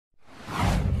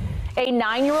A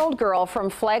 9-year-old girl from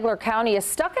Flagler County is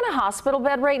stuck in a hospital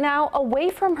bed right now,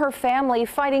 away from her family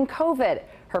fighting COVID.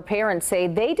 Her parents say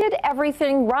they did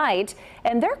everything right,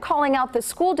 and they're calling out the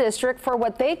school district for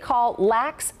what they call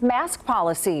lax mask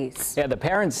policies. Yeah, the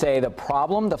parents say the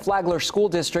problem, the Flagler School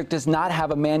District does not have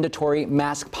a mandatory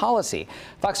mask policy.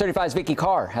 Fox 35's Vicky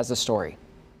Carr has the story.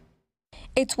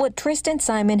 It's what Tristan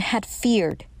Simon had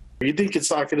feared. You think it's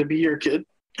not going to be your kid?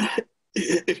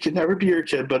 It can never be your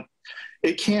kid, but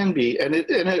it can be, and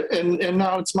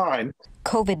now it's mine.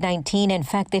 COVID-19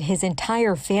 infected his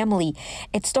entire family.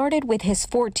 It started with his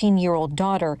 14-year-old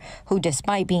daughter, who,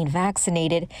 despite being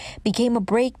vaccinated, became a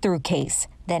breakthrough case.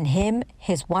 Then him,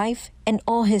 his wife, and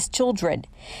all his children.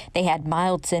 They had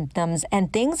mild symptoms,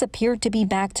 and things appeared to be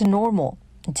back to normal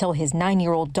until his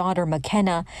 9-year-old daughter,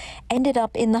 McKenna, ended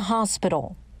up in the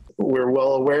hospital. We're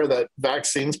well aware that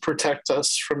vaccines protect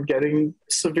us from getting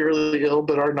severely ill,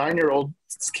 but our 9-year-olds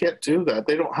can't do that.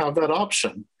 They don't have that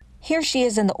option. Here she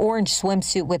is in the orange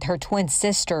swimsuit with her twin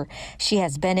sister. She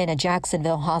has been in a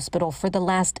Jacksonville hospital for the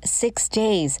last 6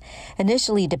 days,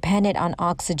 initially dependent on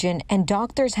oxygen, and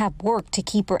doctors have worked to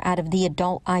keep her out of the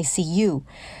adult ICU.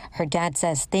 Her dad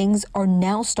says things are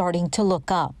now starting to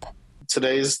look up.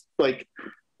 Today's like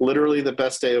literally the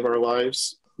best day of our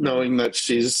lives, knowing that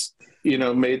she's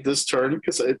made this turn,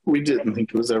 because we didn't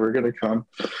think it was ever going to come.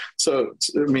 So,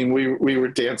 I mean, we were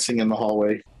dancing in the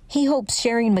hallway. He hopes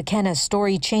sharing McKenna's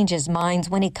story changes minds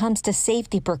when it comes to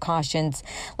safety precautions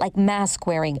like mask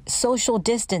wearing, social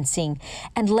distancing,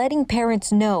 and letting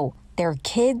parents know their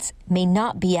kids may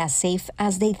not be as safe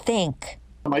as they think.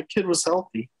 My kid was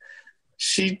healthy.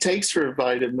 She takes her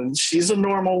vitamins. She's a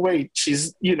normal weight.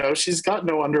 She's got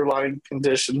no underlying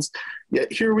conditions.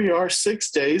 Yet here we are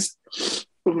 6 days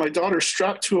with my daughter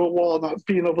strapped to a wall, not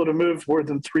being able to move more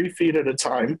than 3 feet at a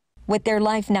time. With their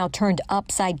life now turned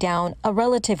upside down, a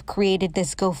relative created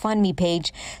this GoFundMe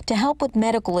page to help with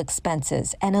medical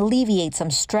expenses and alleviate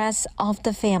some stress off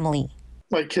the family.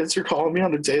 My kids are calling me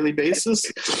on a daily basis.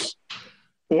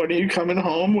 When are you coming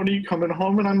home? When are you coming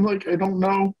home? And I'm like, I don't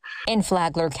know. In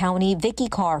Flagler County, Vicky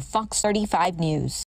Carr, Fox 35 News.